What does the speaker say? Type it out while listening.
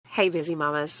Hey, busy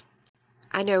mamas.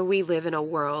 I know we live in a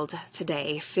world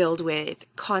today filled with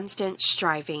constant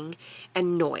striving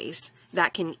and noise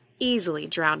that can easily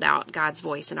drown out God's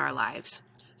voice in our lives.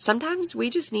 Sometimes we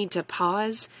just need to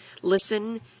pause,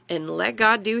 listen, and let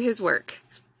God do His work.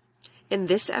 In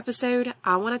this episode,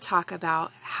 I want to talk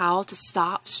about how to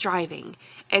stop striving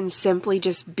and simply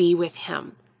just be with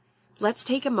Him. Let's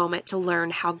take a moment to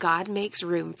learn how God makes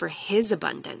room for His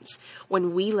abundance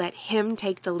when we let Him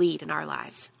take the lead in our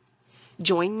lives.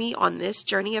 Join me on this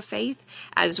journey of faith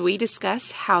as we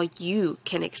discuss how you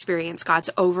can experience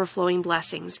God's overflowing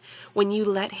blessings when you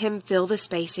let Him fill the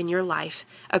space in your life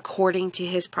according to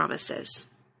His promises.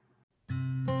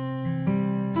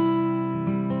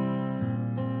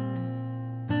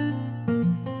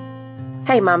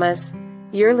 Hey mamas,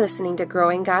 you're listening to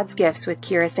Growing God's Gifts with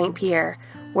Kira St. Pierre,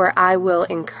 where I will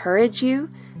encourage you,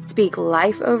 speak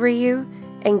life over you,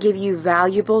 and give you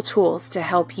valuable tools to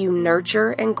help you nurture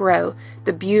and grow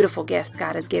the beautiful gifts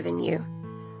God has given you.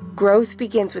 Growth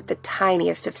begins with the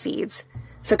tiniest of seeds.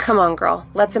 So come on, girl,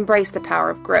 let's embrace the power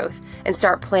of growth and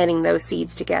start planting those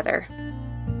seeds together.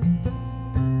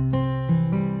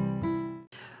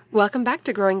 Welcome back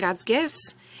to Growing God's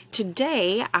Gifts.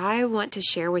 Today, I want to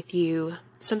share with you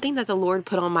something that the Lord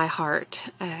put on my heart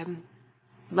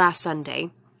last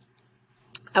Sunday.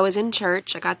 I was in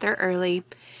church. I got there early.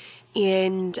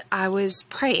 And I was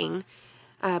praying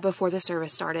before the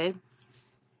service started.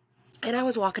 And I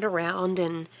was walking around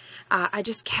and I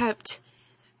just kept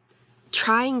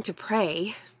trying to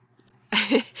pray.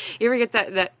 You ever get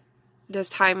that those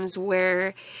times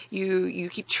where you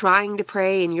keep trying to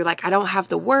pray and you're like, I don't have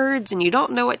the words, and you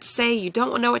don't know what to say, you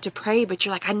don't know what to pray, but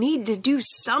you're like, I need to do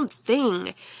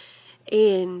something.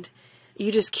 And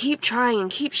you just keep trying and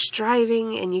keep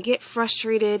striving and you get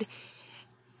frustrated.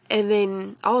 And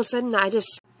then all of a sudden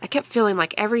I kept feeling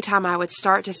like every time I would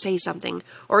start to say something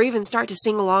or even start to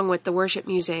sing along with the worship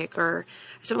music or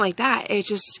something like that,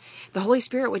 the Holy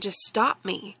Spirit would just stop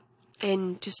me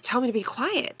and just tell me to be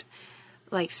quiet.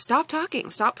 Like, stop talking,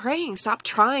 stop praying, stop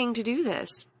trying to do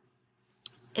this.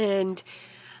 And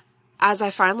as I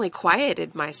finally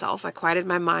quieted myself, I quieted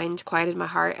my mind, quieted my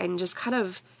heart, and just kind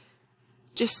of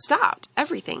just stopped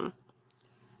everything.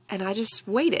 And I just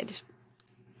waited.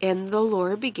 And the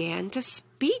Lord began to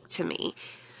speak to me.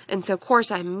 And so, of course,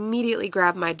 I immediately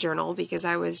grabbed my journal because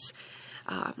I was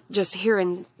just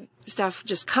hearing stuff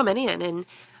just coming in. And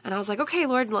I was like, okay,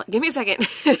 Lord, give me a second.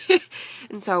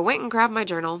 And so I went and grabbed my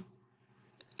journal,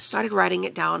 started writing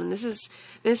it down. And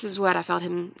this is what I felt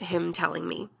him telling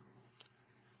me.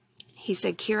 He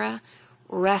said, Kira,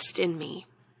 rest in me.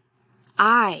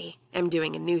 I am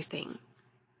doing a new thing.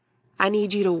 I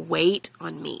need you to wait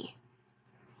on me.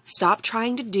 Stop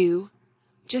trying to do,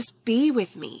 just be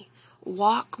with me,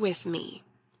 walk with me.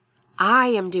 I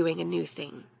am doing a new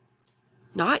thing.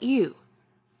 Not you,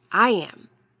 I am.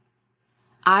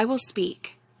 I will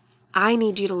speak. I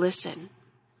need you to listen.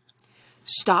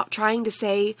 Stop trying to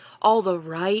say all the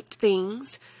right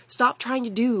things. Stop trying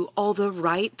to do all the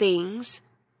right things.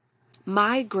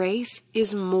 My grace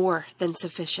is more than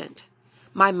sufficient.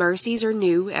 My mercies are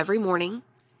new every morning.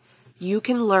 You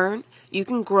can learn, you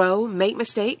can grow, make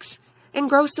mistakes, and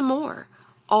grow some more,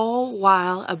 all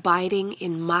while abiding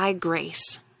in my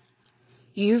grace.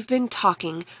 You've been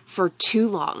talking for too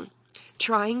long,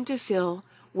 trying to fill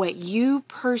what you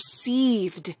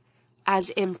perceived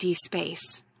as empty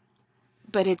space.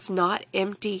 But it's not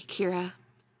empty, Kira.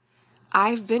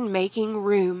 I've been making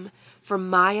room for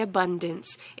my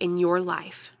abundance in your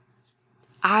life.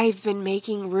 I've been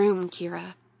making room,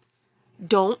 Kira.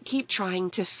 Don't keep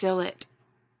trying to fill it.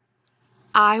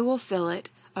 I will fill it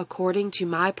according to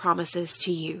my promises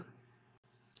to you.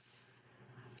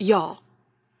 Y'all,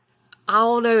 I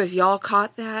don't know if y'all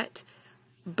caught that,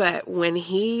 but when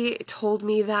he told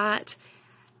me that,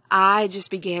 I just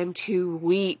began to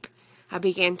weep. I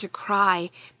began to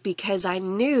cry because I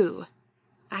knew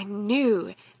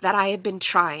that I had been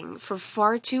trying for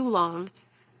far too long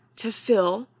to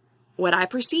fill what I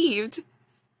perceived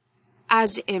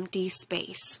as empty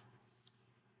space.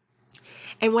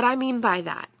 And what I mean by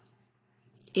that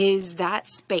is that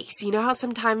space. You know how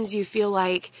sometimes you feel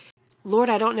like, Lord,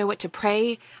 I don't know what to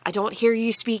pray. I don't hear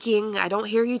you speaking. I don't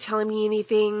hear you telling me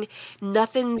anything.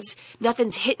 Nothing's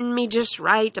hitting me just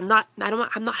right. I'm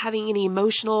not having any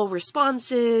emotional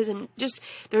responses, and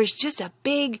there's just a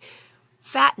big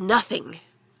fat nothing.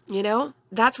 You know?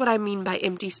 That's what I mean by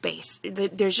empty space.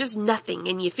 There's just nothing,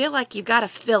 and you feel like you got to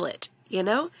fill it, you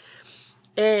know?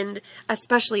 And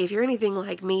especially if you're anything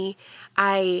like me,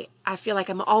 I feel like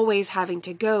I'm always having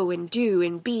to go and do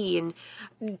and be and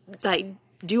like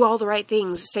do all the right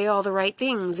things, say all the right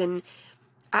things. And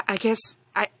I guess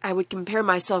I would compare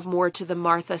myself more to the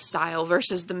Martha style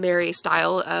versus the Mary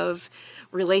style of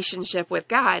relationship with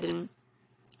God. And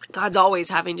God's always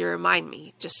having to remind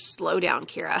me, just slow down,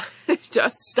 Kira.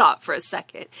 Just stop for a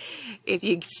second. If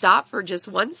you stop for just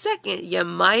 1 second, you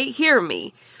might hear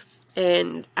me.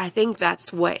 And I think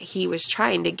that's what he was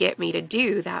trying to get me to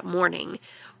do that morning,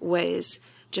 was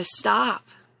just stop,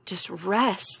 just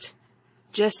rest,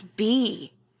 just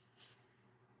be.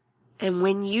 And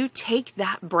when you take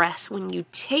that breath, when you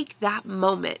take that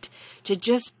moment to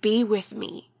just be with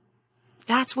me,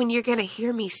 that's when you're going to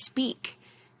hear me speak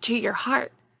to your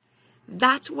heart.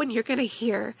 That's when you're going to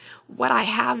hear what I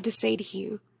have to say to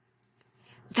you.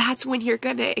 That's when you're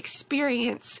going to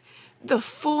experience the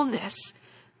fullness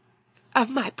of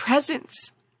my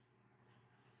presence.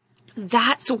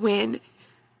 That's when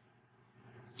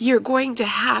you're going to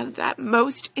have that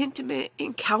most intimate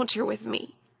encounter with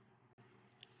me.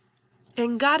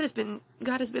 And God has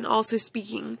been also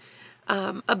speaking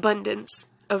abundance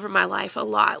over my life a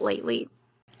lot lately.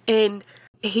 And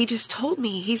he just told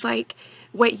me, he's like,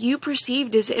 what you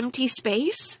perceived as empty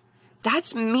space,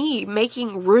 that's me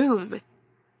making room.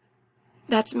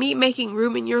 That's me making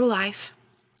room in your life.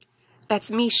 That's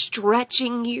me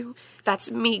stretching you. That's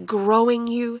me growing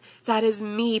you. That is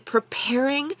me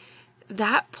preparing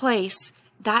that place,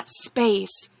 that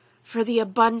space for the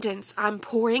abundance I'm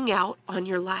pouring out on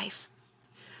your life.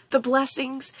 The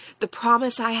blessings, the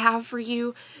promise I have for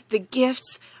you, the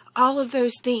gifts, all of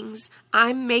those things,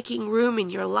 I'm making room in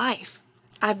your life.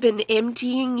 I've been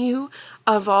emptying you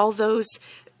of all those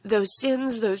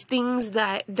sins, those things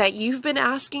that you've been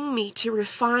asking me to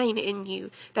refine in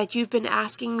you, that you've been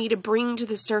asking me to bring to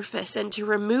the surface and to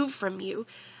remove from you.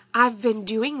 I've been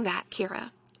doing that,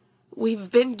 Kira. We've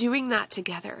been doing that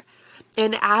together.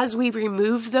 And as we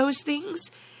remove those things,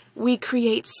 we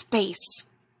create space.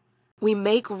 We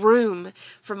make room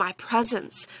for my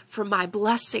presence, for my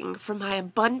blessing, for my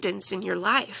abundance in your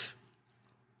life.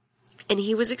 And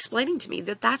he was explaining to me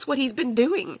that that's what he's been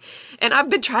doing. And I've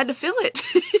been trying to fill it.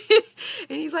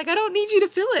 And he's like, I don't need you to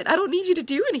fill it. I don't need you to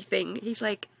do anything. He's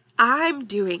like, I'm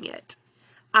doing it.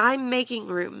 I'm making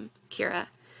room, Kira.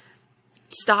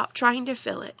 Stop trying to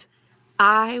fill it.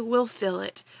 I will fill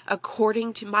it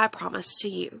according to my promise to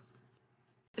you.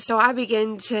 So I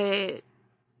began to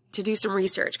do some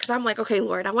research, because I'm like, okay,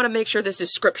 Lord, I want to make sure this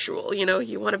is scriptural. You know,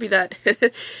 you want to be that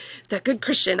that good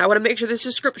Christian. I want to make sure this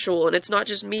is scriptural and it's not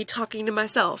just me talking to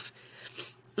myself.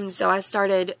 And so I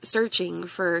started searching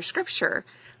for scripture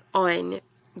on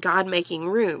God making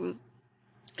room.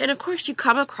 And of course, you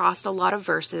come across a lot of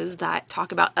verses that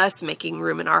talk about us making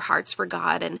room in our hearts for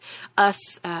God, and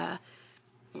us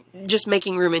just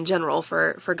making room in general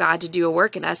for God to do a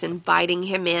work in us, inviting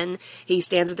him in. He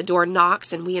stands at the door,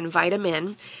 knocks, and we invite him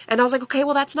in. And I was like, okay,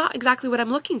 well, that's not exactly what I'm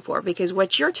looking for, because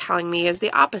what you're telling me is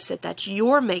the opposite, that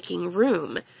you're making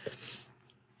room.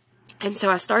 And so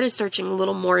I started searching a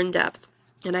little more in depth,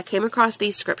 and I came across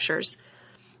these scriptures,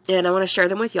 and I want to share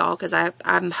them with y'all, because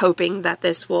I'm hoping that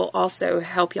this will also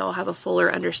help y'all have a fuller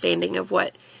understanding of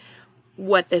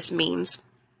what this means.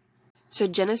 So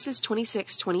Genesis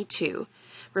 26:22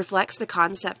 reflects the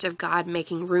concept of God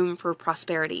making room for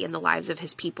prosperity in the lives of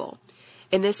his people.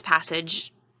 In this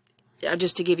passage,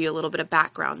 just to give you a little bit of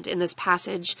background, in this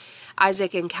passage,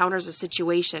 Isaac encounters a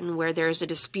situation where there's a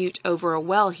dispute over a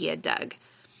well he had dug.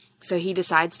 So he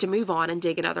decides to move on and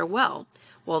dig another well.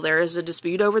 Well, there is a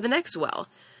dispute over the next well.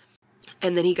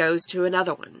 And then he goes to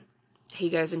another one. He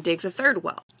goes and digs a third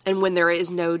well. And when there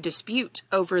is no dispute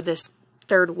over this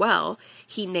third well,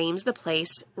 he names the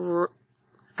place,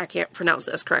 I can't pronounce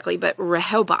this correctly, but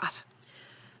Rehoboth,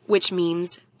 which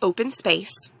means open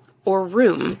space or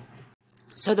room.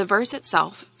 So the verse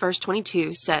itself, verse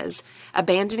 22, says,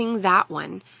 abandoning that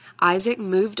one, Isaac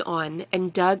moved on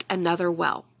and dug another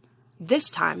well. This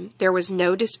time, there was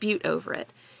no dispute over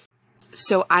it.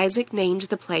 So Isaac named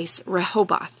the place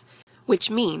Rehoboth,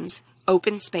 which means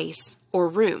open space or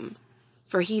room.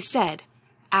 For he said,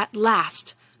 at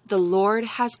last, the Lord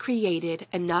has created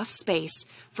enough space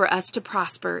for us to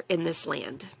prosper in this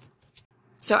land.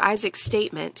 So Isaac's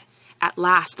statement, at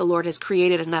last the Lord has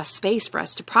created enough space for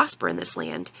us to prosper in this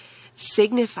land,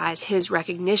 signifies his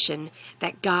recognition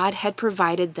that God had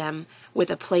provided them with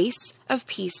a place of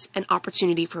peace and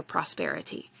opportunity for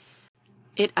prosperity.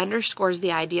 It underscores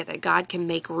the idea that God can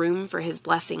make room for his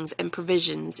blessings and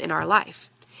provisions in our life,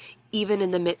 even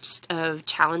in the midst of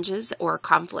challenges or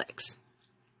conflicts.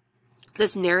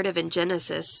 This narrative in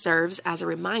Genesis serves as a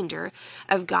reminder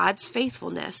of God's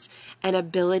faithfulness and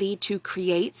ability to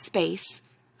create space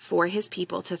for his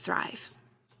people to thrive.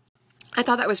 I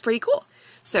thought that was pretty cool.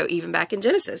 So even back in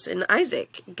Genesis, in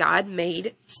Isaac, God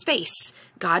made space.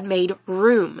 God made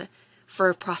room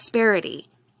for prosperity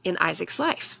in Isaac's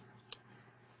life.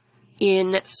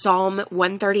 In Psalm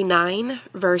 139,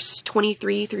 verse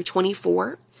 23 through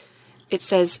 24, it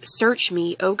says, "Search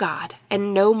me, O God,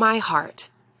 and know my heart.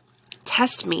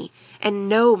 Test me and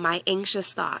know my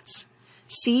anxious thoughts.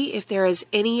 See if there is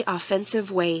any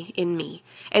offensive way in me,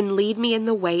 and lead me in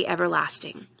the way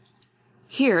everlasting."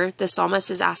 Here, the psalmist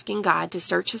is asking God to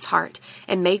search his heart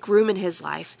and make room in his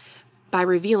life by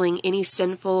revealing any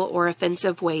sinful or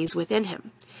offensive ways within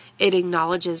him. It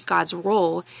acknowledges God's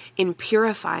role in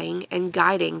purifying and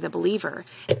guiding the believer,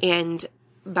 and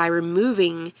by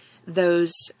removing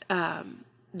those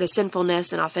the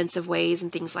sinfulness and offensive ways and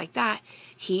things like that,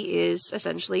 he is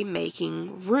essentially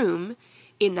making room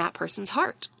in that person's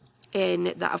heart. And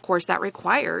that, of course, that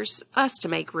requires us to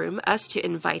make room, us to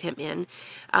invite him in,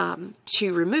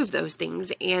 to remove those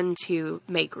things and to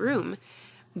make room.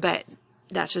 But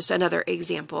that's just another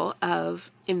example of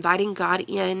inviting God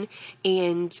in,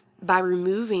 and by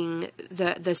removing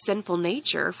the sinful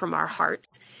nature from our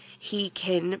hearts, he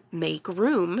can make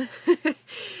room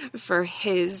for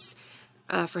his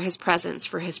presence,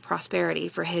 for his prosperity,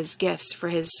 for his gifts, for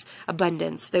his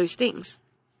abundance, those things.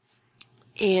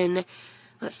 And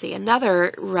let's see,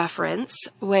 another reference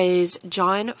was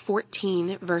John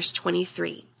 14, verse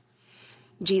 23.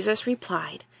 Jesus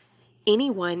replied,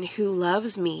 "Anyone who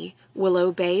loves me will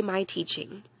obey my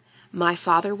teaching. My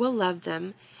Father will love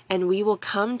them, and we will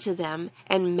come to them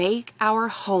and make our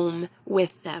home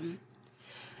with them."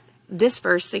 This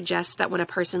verse suggests that when a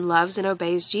person loves and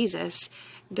obeys Jesus,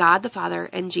 God the Father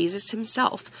and Jesus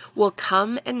himself will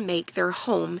come and make their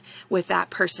home with that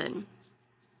person.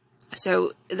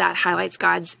 So that highlights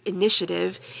God's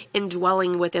initiative in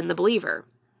dwelling within the believer.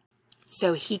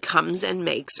 So he comes and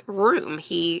makes room.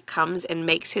 He comes and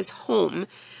makes his home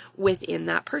within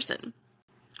that person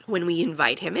when we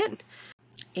invite him in.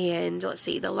 And let's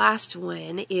see, the last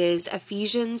one is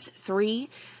Ephesians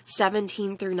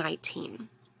 3:17 through 19.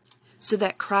 "So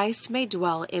that Christ may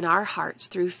dwell in our hearts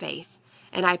through faith.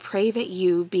 And I pray that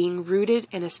you, being rooted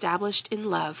and established in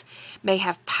love, may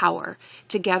have power,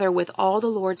 together with all the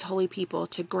Lord's holy people,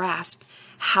 to grasp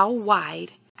how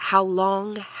wide, how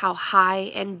long, how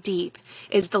high and deep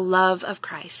is the love of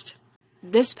Christ."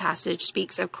 This passage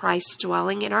speaks of Christ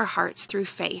dwelling in our hearts through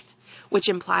faith, which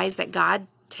implies that God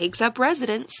takes up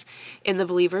residence in the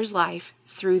believer's life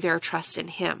through their trust in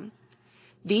him.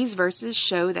 These verses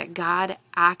show that God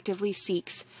actively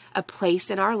seeks a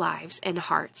place in our lives and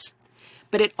hearts.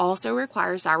 But it also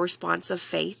requires our response of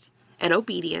faith and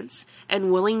obedience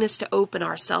and willingness to open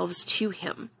ourselves to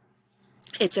him.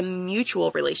 It's a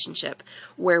mutual relationship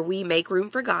where we make room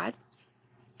for God,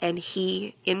 and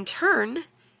he, in turn,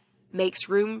 makes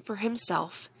room for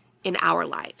himself in our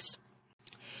lives.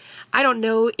 I don't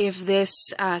know if this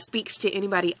speaks to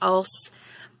anybody else,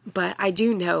 but I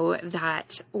do know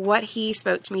that what he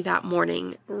spoke to me that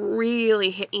morning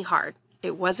really hit me hard.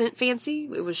 It wasn't fancy.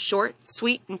 It was short,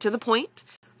 sweet, and to the point.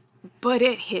 But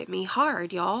it hit me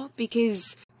hard, y'all,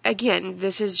 because, again,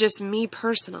 this is just me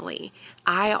personally.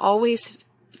 I always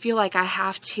feel like I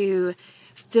have to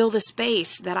fill the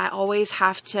space, that I always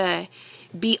have to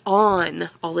be on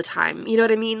all the time. You know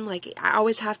what I mean? Like, I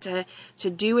always have to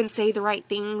do and say the right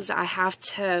things. I have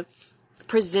to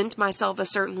present myself a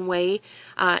certain way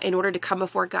in order to come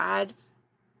before God.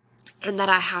 And that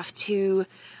I have to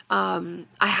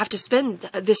spend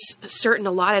this certain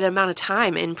allotted amount of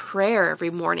time in prayer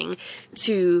every morning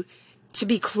to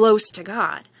be close to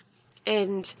God.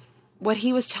 And what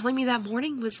he was telling me that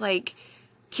morning was like,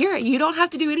 Kira, you don't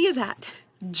have to do any of that.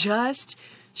 Just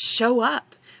show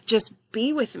up. Just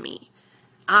be with me.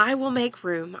 I will make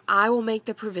room. I will make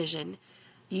the provision.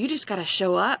 You just got to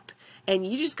show up, and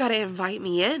you just got to invite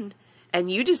me in,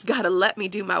 and you just got to let me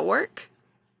do my work.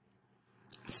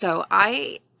 So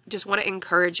I just want to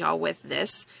encourage y'all with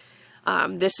this.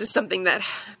 This is something that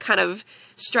kind of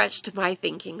stretched my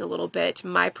thinking a little bit,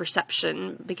 my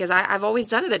perception, because I've always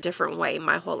done it a different way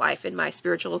my whole life, in my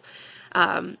spiritual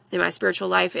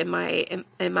life, in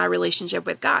my relationship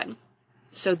with God.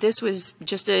 So this was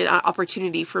just an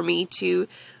opportunity for me to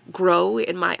grow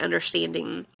in my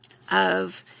understanding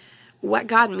of what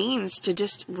God means to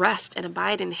just rest and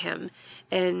abide in him,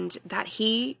 and that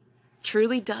he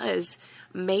truly does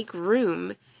make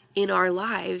room in our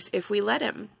lives if we let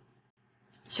him.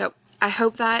 So I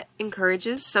hope that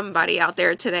encourages somebody out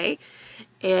there today,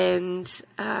 and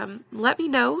let me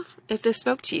know if this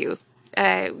spoke to you.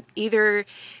 Either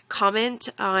comment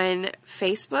on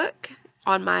Facebook,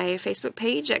 on my Facebook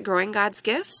page at Growing God's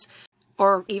Gifts,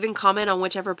 or even comment on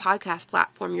whichever podcast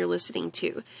platform you're listening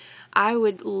to. I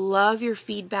would love your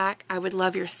feedback. I would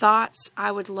love your thoughts.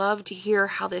 I would love to hear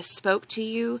how this spoke to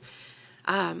you.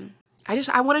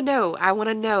 I want to know. I want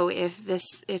to know if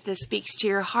this speaks to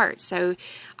your heart. So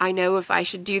I know if I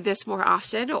should do this more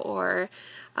often, or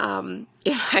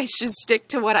if I should stick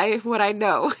to what I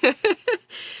know.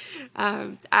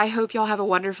 I hope y'all have a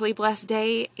wonderfully blessed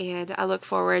day, and I look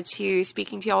forward to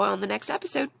speaking to y'all on the next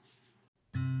episode.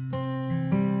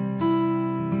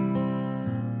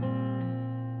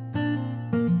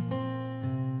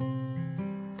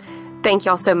 Thank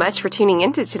y'all so much for tuning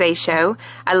into today's show.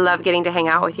 I love getting to hang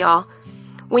out with y'all.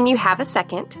 When you have a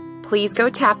second, please go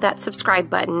tap that subscribe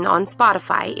button on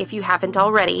Spotify if you haven't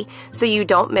already, so you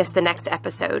don't miss the next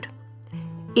episode.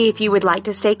 If you would like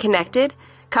to stay connected,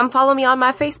 come follow me on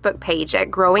my Facebook page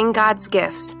at Growing God's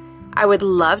Gifts. I would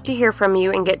love to hear from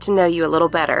you and get to know you a little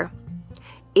better.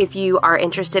 If you are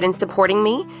interested in supporting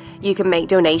me, you can make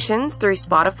donations through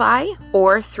Spotify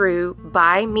or through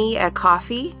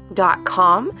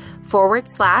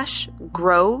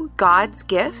buymeacoffee.com/Grow God's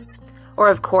Gifts. Or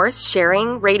of course,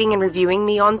 sharing, rating, and reviewing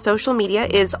me on social media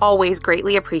is always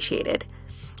greatly appreciated.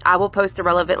 I will post the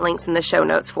relevant links in the show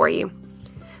notes for you.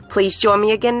 Please join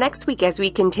me again next week as we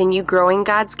continue growing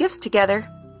God's gifts together.